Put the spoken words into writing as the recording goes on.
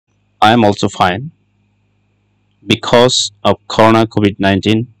I am also fine. Because of Corona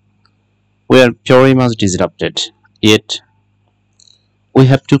COVID-19, we are very much disrupted. Yet, we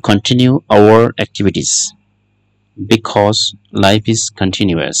have to continue our activities because life is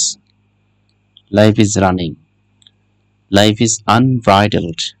continuous, life is running, life is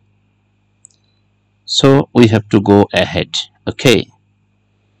unbridled. So, we have to go ahead. Okay.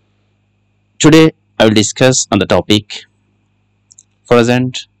 Today, I will discuss on the topic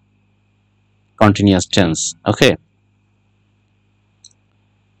present continuous tense. Okay.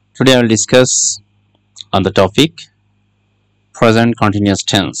 Today, I will discuss on the topic present continuous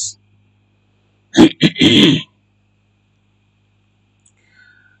tense.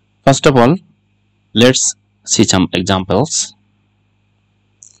 First of all, let's see some examples.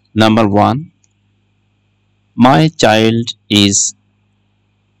 Number 1, my child is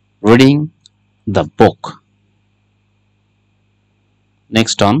reading the book.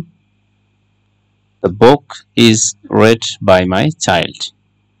 Next one, the book is read by my child.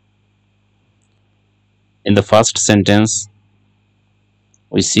 In the first sentence,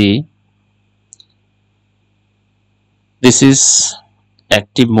 we see this is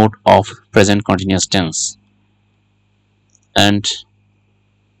active mode of present continuous tense. And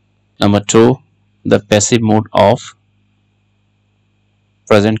number 2, the passive mode of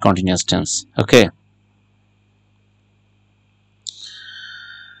present continuous tense. Okay.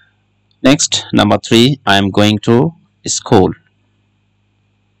 Next, number 3, I am going to school.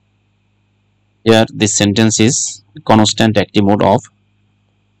 Here, this sentence is constant active mode of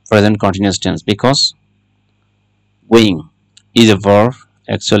present continuous tense because going is a verb.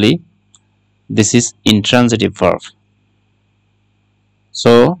 Actually, this is intransitive verb.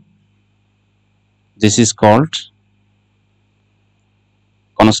 So, this is called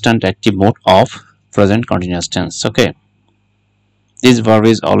constant active mode of present continuous tense. Okay. This verb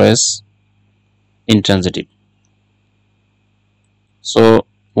is always intransitive. So,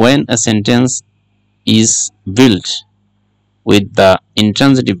 when a sentence is built with the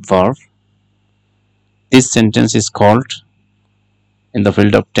intransitive verb, this sentence is called, in the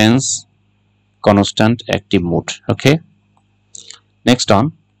field of tense, constant active mode. Okay. Next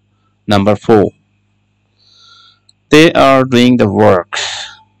on, number 4, they are doing the work.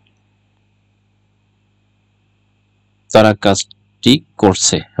 তারা কাজটি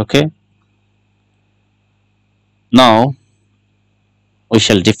করছে. Okay. Now, we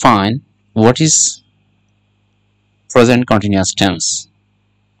shall define what is present continuous tense.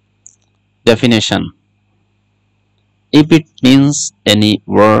 Definition: if it means any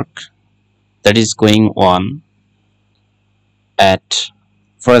work that is going on at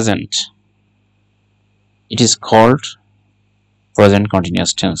present, it is called present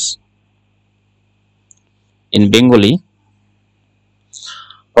continuous tense. In Bengali,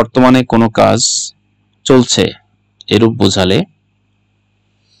 বর্তমানে কোনো কাজ চলছে এরূপ বোঝালে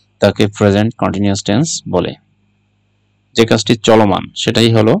তাকে প্রেজেন্ট কন্টিনিউয়াস টেন্স বলে। যে কাজটি চলমান সেটাই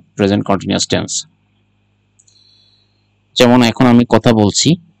হলো প্রেজেন্ট কন্টিনিউয়াস টেন্স। যেমন এখন আমি কথা বলছি,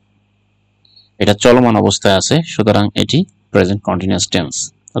 এটা চলমান অবস্থায় আছে, সুতরাং এটি present continuous tense.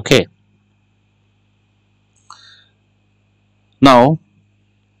 Okay. Now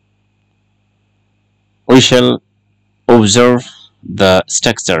we shall observe the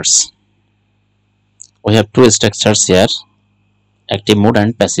structures. We have two structures here, active mode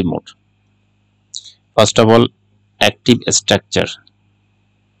and passive mode. First of all, active structure.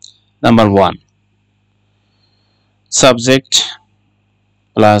 Number 1, subject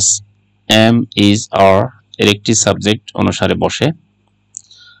plus am is or একটি subject অনুসারে বসে,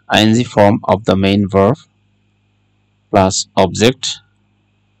 ing form of the main verb plus object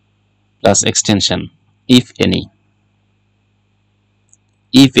plus extension if any.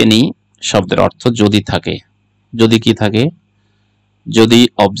 if any শব্দের অর্থ যদি থাকে। যদি কি থাকে? যদি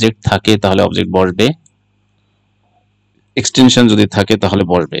অবজেক্ট থাকে তাহলে অবজেক্ট বসবে, এক্সটেনশন যদি থাকে তাহলে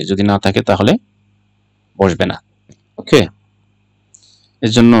বসবে, যদি না থাকে তাহলে বসবে না। ওকে,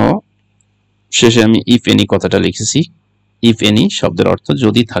 এর জন্য শেষে আমি if any কথাটা লিখেছি। if any শব্দের অর্থ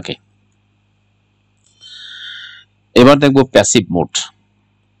যদি থাকে। এবার দেখব প্যাসিভ মোড।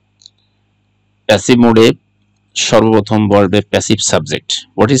 প্যাসিভ মোডে সর্বপ্রথম বলবে passive subject.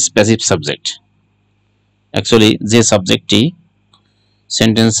 What is passive subject? Actually যে সাবজেক্টটি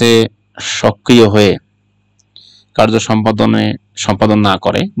সেন্টেন্সে সক্রিয় হয়ে কার্য সম্পাদন না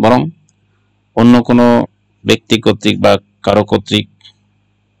করে, বরং অন্য কোনো ব্যক্তি কর্তৃক বা কারো কর্তৃক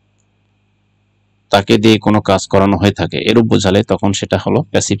তাকে দিয়ে কোনো কাজ করানো হয়ে থাকে, এরূপ বোঝালে তখন সেটা হলো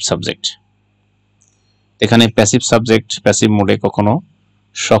প্যাসিভ সাবজেক্ট। এখানে প্যাসিভ সাবজেক্ট প্যাসিভ মোডে কখনো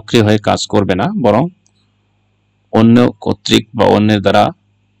সক্রিয় হয়ে কাজ করবে না, বরং অন্য কর্তৃক বা অন্যের দ্বারা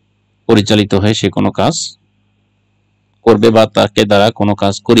পরিচালিত হয়ে সে কোনো কাজ করবে বা তাকে দ্বারা কোনো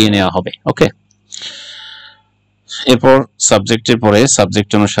কাজ করিয়ে নেওয়া হবে। ওকে, এরপর সাবজেক্টের পরে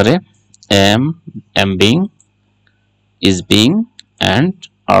সাবজেক্ট অনুসারে am, am being, is being and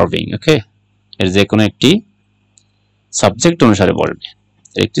are being। ওকে, এর যে কোনো একটি সাবজেক্ট অনুসারে বসবে,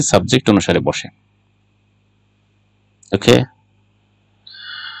 একটি সাবজেক্ট অনুসারে বসে। ওকে,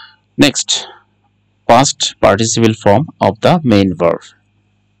 next past participle form of the main verb।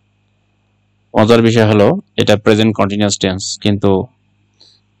 মজার বিষয় হলো এটা প্রেজেন্ট কন্টিনিউয়াস টেন্স, কিন্তু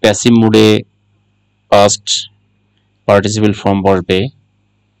প্যাসিভ মুডে পাস্ট পার্টিসিপল ফর্ম বসবে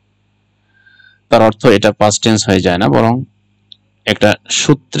তার অর্থ এটা পাস্ট টেন্স হয়ে যায় না, বরং একটা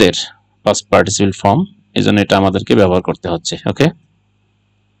সূত্রের পাস্ট পার্টিসিপল ফর্ম, এজন্য এটা আমাদেরকে ব্যবহার করতে হচ্ছে। ওকে,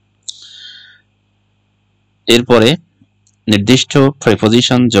 এরপরে নির্দিষ্ট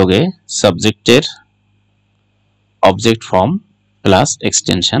প্রিপোজিশন যোগে সাবজেক্টের object form plus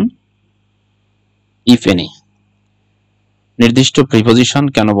extension if any. নির্দিষ্ট প্রিপোজিশন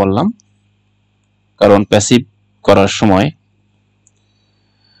কেন বললাম? কারণ প্যাসিভ করার সময়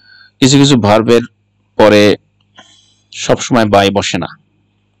কিছু কিছু ভার্বের পরে সবসময় বাই বসে না,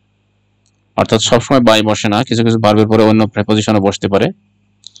 অর্থাৎ সবসময় বাই বসে না, কিছু কিছু ভার্বের পরে অন্য প্রিপোজিশনও বসতে পারে।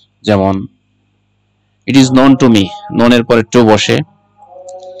 যেমন it is known to me, নোনের পরে টু বসে,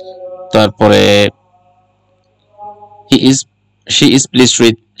 তারপরে she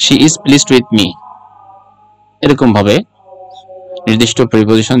is pleased with me, এরকম ভাবে নির্দিষ্ট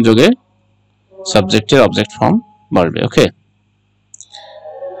প্রিপোজিশন যোগে সাবজেক্টের অবজেক্ট ফর্ম বসবে। ওকে,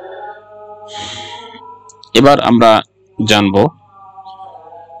 এবার আমরা জানব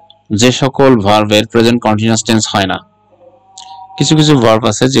যে সকল ভার্বের প্রেজেন্ট কন্টিনিউয়াস টেন্স হয় না। কিছু কিছু ভার্ব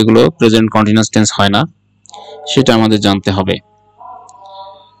আছে যেগুলো প্রেজেন্ট কন্টিনিউয়াস টেন্স হয় না, সেটা আমাদের জানতে হবে।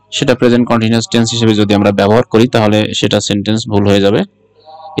 সেটা প্রেজেন্ট কন্টিনিউয়াস টেন্স হিসেবে যদি আমরা ব্যবহার করি তাহলে সেটা সেন্টেন্স ভুল হয়ে যাবে।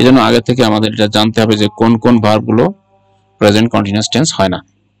 এজন্য আগে থেকে আমাদের এটা জানতে হবে যে কোন কোন ভার্বগুলো প্রেজেন্ট কন্টিনিউয়াস টেন্স হয় না।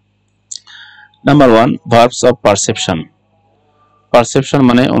 Number 1, verbs of perception. Perception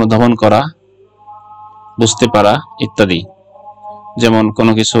মানে অনুধাবন করা, বুঝতে পারা ইত্যাদি। যেমন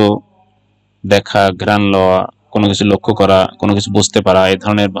কোনো কিছু দেখা, ঘ্রাণ লওয়া, কোনো কিছু লক্ষ্য করা, কোনো কিছু বুঝতে পারা, এই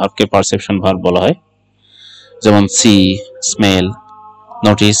ধরনের ভার্বকে পারসেপশন ভার্ব বলা হয়। যেমন C, smell,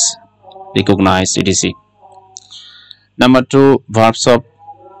 notice, recognise etc. Number 2, verbs of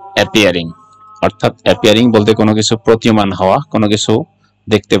appearing. অর্থাৎ অ্যাপিয়ারিং বলতে কোনো কিছু প্রতীয়মান হওয়া, কোনো কিছু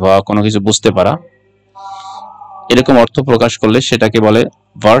দেখতে পাওয়া, কোনো কিছু বুঝতে পারা, এরকম অর্থ প্রকাশ করলে সেটাকে বলে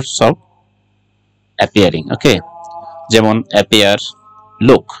ভার্বস অফ অ্যাপিয়ারিং। ওকে, যেমন appear,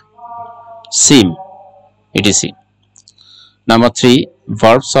 look, SIM etc. Number 3,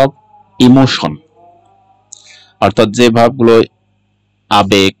 verbs of emotion. অর্থাৎ যে ভাবগুলো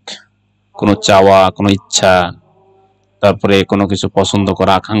আবেগ, কোনো চাওয়া, কোনো ইচ্ছা, তারপরে কোনো কিছু পছন্দ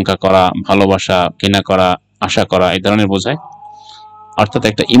করা, আকাঙ্ক্ষা করা, ভালোবাসা, ঘৃণা করা, আশা করা, এই ধরনের বোঝায়। অর্থাৎ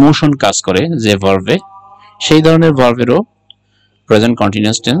একটা ইমোশন কাজ করে যে ভার্বে, সেই ধরনের ভার্বেরও প্রেজেন্ট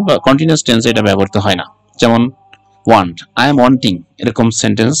কন্টিনিউয়াস টেন্স বা কন্টিনিউয়াস টেন্সে এটা ব্যবহৃত হয় না। যেমন ওয়ান্ট, আই এম ওয়ান্টিং, এরকম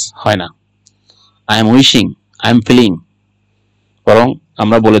সেন্টেন্স হয় না। I am wishing, I am feeling, বরং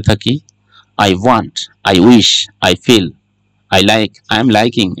আমরা বলে থাকি I want, I wish, I feel, I like, I am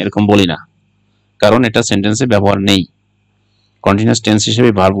liking, এরকম বলি না, কারণ এটা সেন্টেন্সে ব্যবহার নেই। কন্টিনিউয়াস টেন্স হিসেবে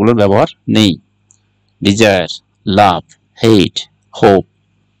ভার্বগুলোর ব্যবহার নেই। Desire, love, hate, hope,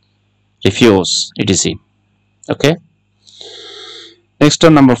 refuse etc. Okay, next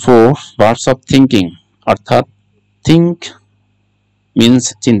number 4, verbs of thinking. অর্থাৎ থিঙ্ক মিন্স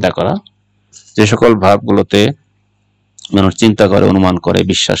চিন্তা করা। যে সকল ভার্বগুলোতে মানুষ চিন্তা করে, অনুমান করে,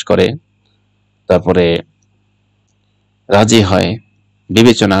 বিশ্বাস করে, তারপরে রাজি হয়,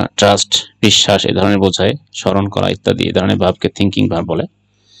 বিবেচনা, ট্রাস্ট, বিশ্বাস, এই ধরনের বোঝায়, স্মরণ করা ইত্যাদি, এই ধরনের ভার্বকে থিঙ্কিং ভার্ব বলে।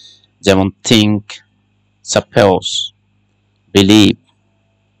 যেমন think, suppose, believe,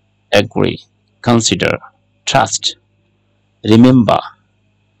 agri, consider, trust, remember,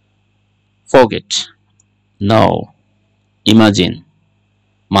 forget, no, imagine,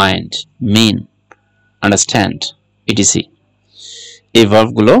 mind, মিন, আন্ডারস্ট্যান্ড ইটিসি। এই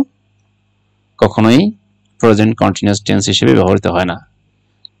ভার্বগুলো কখনোই প্রেজেন্ট কন্টিনিউয়াস টেন্স হিসেবে ব্যবহৃত হয় না।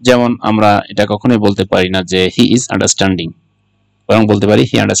 যেমন আমরা এটা কখনোই বলতে পারি না যে হি ইজ আন্ডারস্ট্যান্ডিং, বরং বলতে পারি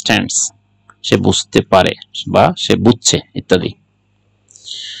হি আন্ডারস্ট্যান্ডস, সে বুঝতে পারে বা সে বুঝছে ইত্যাদি।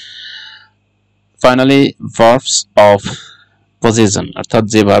 Finally, verbs of position. অর্থাৎ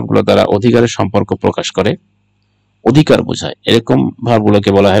যে ভার্বগুলো দ্বারা অধিকারের সম্পর্ক প্রকাশ করে, অধিকার বোঝায়, এরকম ভার্বগুলোকে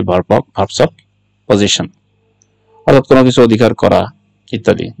বলা হয় ভার্বস অফ পজিশন। অর্থাৎ কোনো কিছু অধিকার করা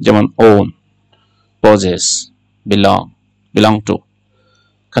ইত্যাদি। যেমন on, pauses, belong to,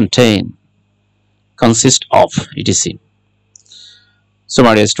 contain, consist of, etc. So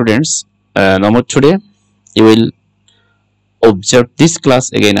my dear students, now today you will observe this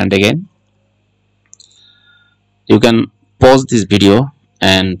class again and again. You can pause this video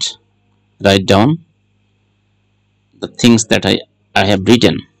and write down the things that I have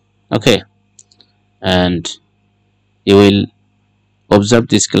written. Okay, and you will observe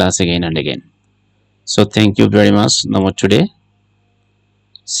this class again and again. So thank you very much. Now today,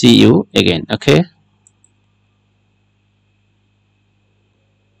 see you again. Okay.